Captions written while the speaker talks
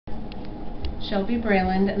Shelby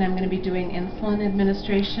Brayland, and I'm going to be doing insulin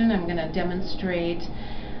administration. I'm going to demonstrate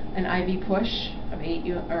an IV push of 8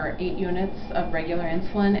 units of regular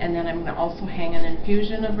insulin, and then I'm going to also hang an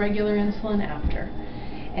infusion of regular insulin after.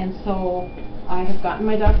 And so I have gotten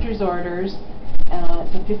my doctor's orders.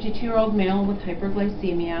 It's a 52-year-old male with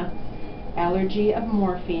hyperglycemia, allergy of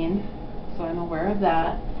morphine, so I'm aware of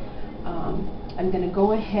that. I'm going to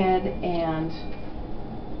go ahead and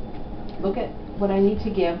look at what I need to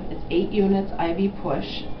give. It's 8 units IV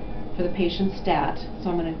push for the patient's stat, so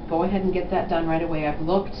I'm going to go ahead and get that done right away. I've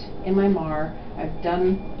looked in my MAR, I've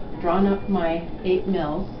drawn up my 8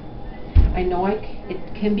 mils. I know it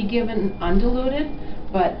can be given undiluted,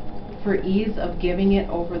 but for ease of giving it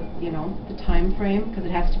over, the time frame, because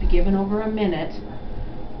it has to be given over a minute,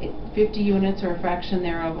 50 units or a fraction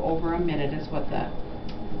thereof over a minute is what the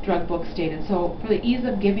drug book stated. So for the ease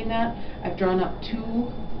of giving that, I've drawn up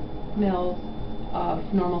 2 mils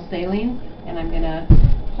of normal saline, and I'm going to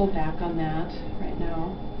pull back on that right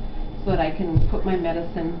now so that I can put my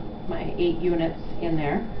medicine, my 8 units in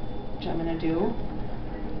there, which I'm going to do.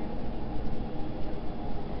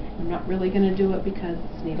 I'm not really going to do it because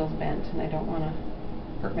this needle's bent and I don't want to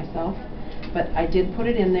hurt myself, but I did put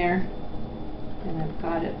it in there and I've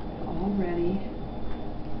got it all ready.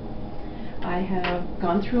 I have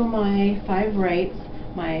gone through my 5 rights,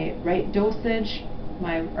 my right dosage,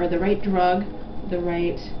 the right drug, the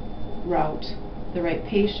right route, the right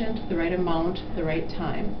patient, the right amount, the right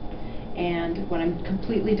time. And when I'm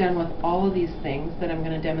completely done with all of these things that I'm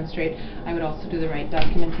going to demonstrate, I would also do the right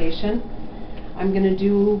documentation. I'm going to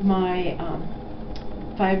do my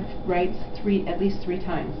 5 rights at least 3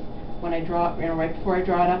 times. When I draw, right before I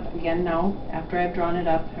draw it up, again now, after I've drawn it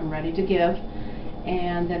up, I'm ready to give.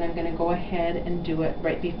 And then I'm going to go ahead and do it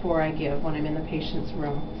right before I give when I'm in the patient's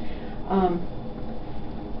room.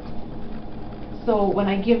 So when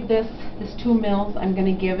I give this 2 mils, I'm going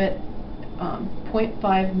to give it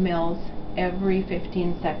 0.5 mils every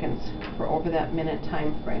 15 seconds for over that minute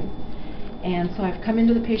time frame. And so I've come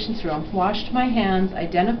into the patient's room, washed my hands,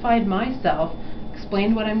 identified myself,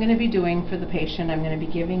 explained what I'm going to be doing for the patient. I'm going to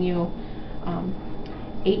be giving you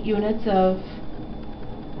 8 units of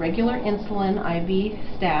regular insulin IV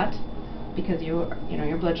stat, because your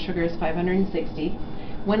blood sugar is 560.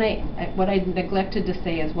 What I neglected to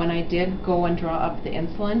say is when I did go and draw up the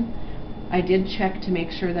insulin, I did check to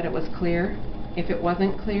make sure that it was clear. If it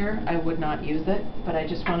wasn't clear, I would not use it, but I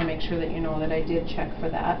just want to make sure that you know that I did check for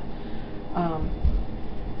that.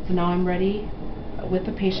 So now I'm ready with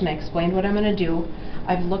the patient. I explained what I'm going to do.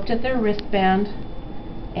 I've looked at their wristband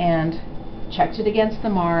and checked it against the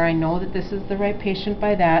MAR. I know that this is the right patient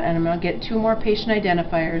by that, and I'm going to get 2 more patient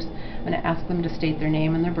identifiers. I'm going to ask them to state their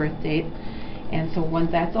name and their birth date. And so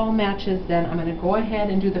once that's all matches, then I'm going to go ahead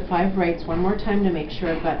and do the 5 rights one more time to make sure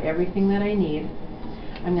I've got everything that I need.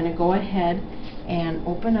 I'm going to go ahead and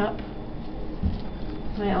open up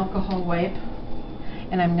my alcohol wipe,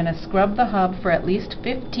 and I'm going to scrub the hub for at least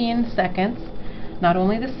 15 seconds. Not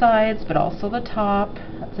only the sides, but also the top.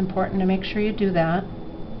 That's important to make sure you do that.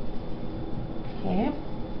 Okay.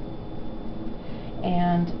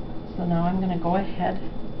 And so now I'm going to go ahead,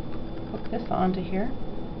 hook this onto here,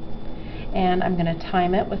 and I'm going to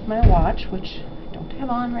time it with my watch, which I don't have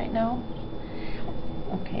on right now.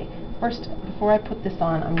 Okay, first, before I put this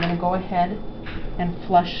on, I'm going to go ahead and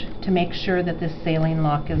flush to make sure that this saline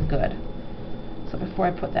lock is good. So before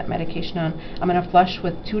I put that medication on, I'm going to flush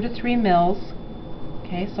with 2 to 3 mils.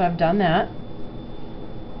 Okay, so I've done that.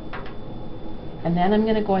 And then I'm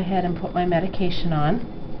going to go ahead and put my medication on.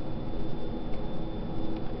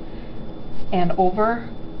 And over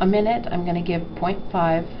a minute, I'm going to give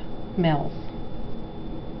 0.5 mils.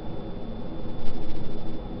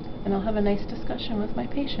 And I'll have a nice discussion with my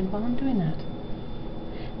patient while I'm doing that.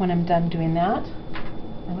 When I'm done doing that,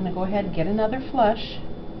 I'm going to go ahead and get another flush.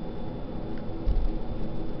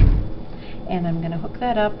 And I'm going to hook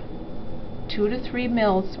that up 2 to 3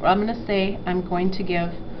 mils. Or I'm going to say I'm going to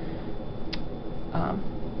give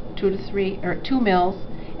 2 mils,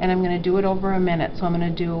 and I'm going to do it over a minute. So I'm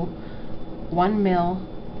going to do 1 mil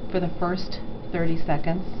for the first 30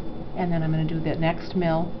 seconds, and then I'm going to do the next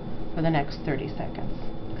mil for the next 30 seconds,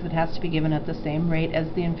 because it has to be given at the same rate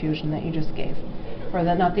as the infusion that you just gave, or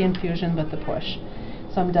not the infusion but the push.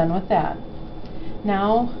 So I'm done with that.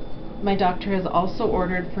 Now my doctor has also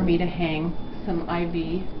ordered for me to hang some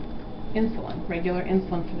IV insulin, regular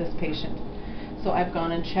insulin for this patient. So I've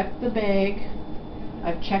gone and checked the bag,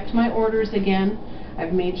 I've checked my orders again,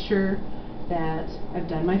 I've made sure that I've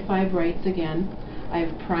done my 5 rights again,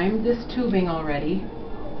 I've primed this tubing already,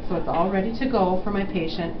 so it's all ready to go for my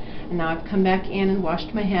patient, and now I've come back in and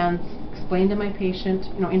washed my hands explained to my patient,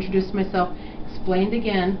 introduced myself, explained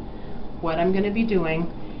again what I'm going to be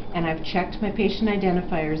doing, and I've checked my patient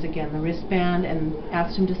identifiers again, the wristband, and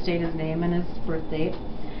asked him to state his name and his birth date.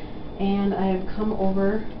 And I've come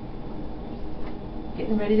over,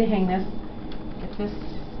 getting ready to hang this, get this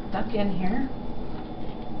stuck in here,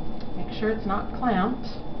 make sure it's not clamped,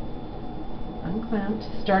 unclamped,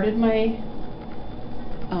 started my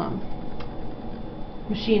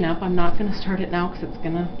machine up. I'm not going to start it now because it's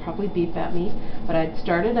going to probably beep at me, but I'd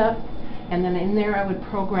start it up, and then in there I would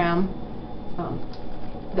program.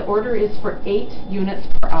 The order is for 8 units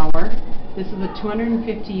per hour. This is a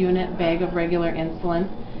 250 unit bag of regular insulin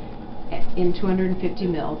in 250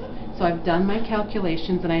 mils. So I've done my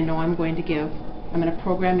calculations, and I know I'm going to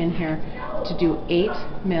program in here to do 8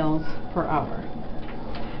 mils per hour.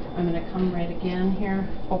 I'm going to come right again here,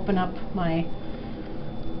 open up my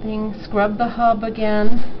thing, scrub the hub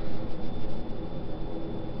again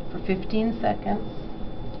for 15 seconds.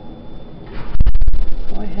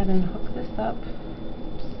 Go ahead and hook this up.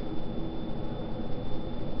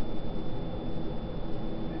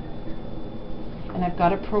 And I've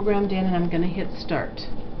got it programmed in, and I'm going to hit start.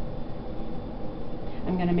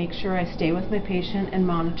 I'm going to make sure I stay with my patient and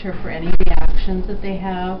monitor for any reactions that they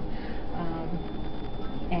have.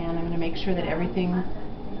 And I'm going to make sure that everything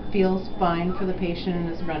feels fine for the patient and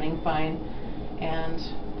is running fine. And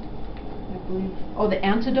I believe, the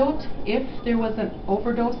antidote, if there was an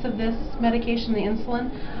overdose of this medication, the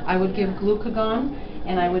insulin, I would give glucagon,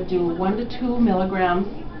 and I would do 1 to 2 milligrams.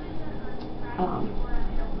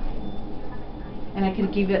 And I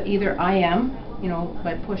could give it either IM,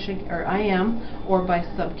 by pushing, or IM, or by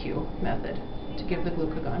sub-Q method to give the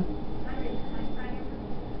glucagon.